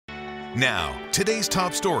Now, today's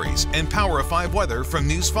top stories and Power of 5 weather from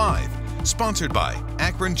News 5. Sponsored by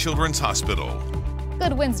Akron Children's Hospital.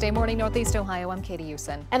 Good Wednesday morning, Northeast Ohio. I'm Katie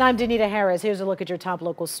Houston. And I'm Danita Harris. Here's a look at your top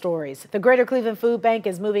local stories. The Greater Cleveland Food Bank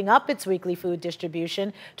is moving up its weekly food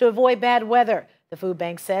distribution to avoid bad weather. The food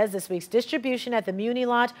bank says this week's distribution at the Muni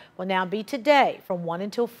lot will now be today from 1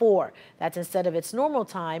 until 4. That's instead of its normal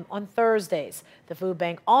time on Thursdays. The food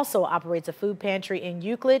bank also operates a food pantry in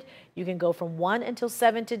Euclid. You can go from 1 until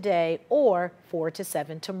 7 today or 4 to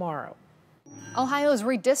 7 tomorrow. Ohio's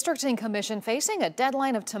Redistricting Commission facing a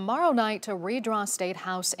deadline of tomorrow night to redraw state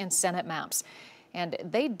House and Senate maps. And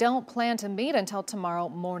they don't plan to meet until tomorrow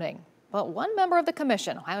morning. But one member of the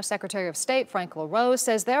commission, Ohio Secretary of State Frank LaRose,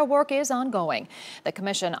 says their work is ongoing. The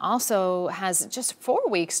commission also has just 4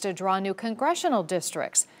 weeks to draw new congressional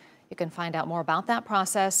districts. You can find out more about that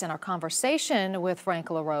process in our conversation with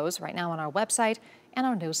Frank LaRose right now on our website and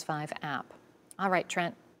our News 5 app. All right,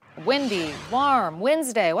 Trent. Windy, warm,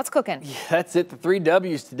 Wednesday. What's cooking? Yeah, that's it. The 3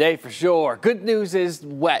 W's today for sure. Good news is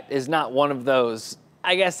wet is not one of those.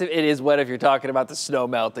 I guess it is wet if you're talking about the snow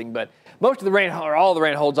melting, but most of the rain, or all the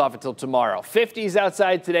rain, holds off until tomorrow. 50s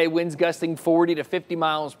outside today, winds gusting 40 to 50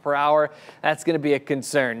 miles per hour. That's going to be a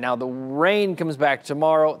concern. Now, the rain comes back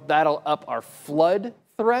tomorrow. That'll up our flood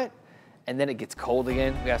threat, and then it gets cold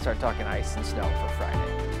again. We got to start talking ice and snow for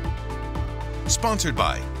Friday. Sponsored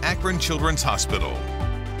by Akron Children's Hospital.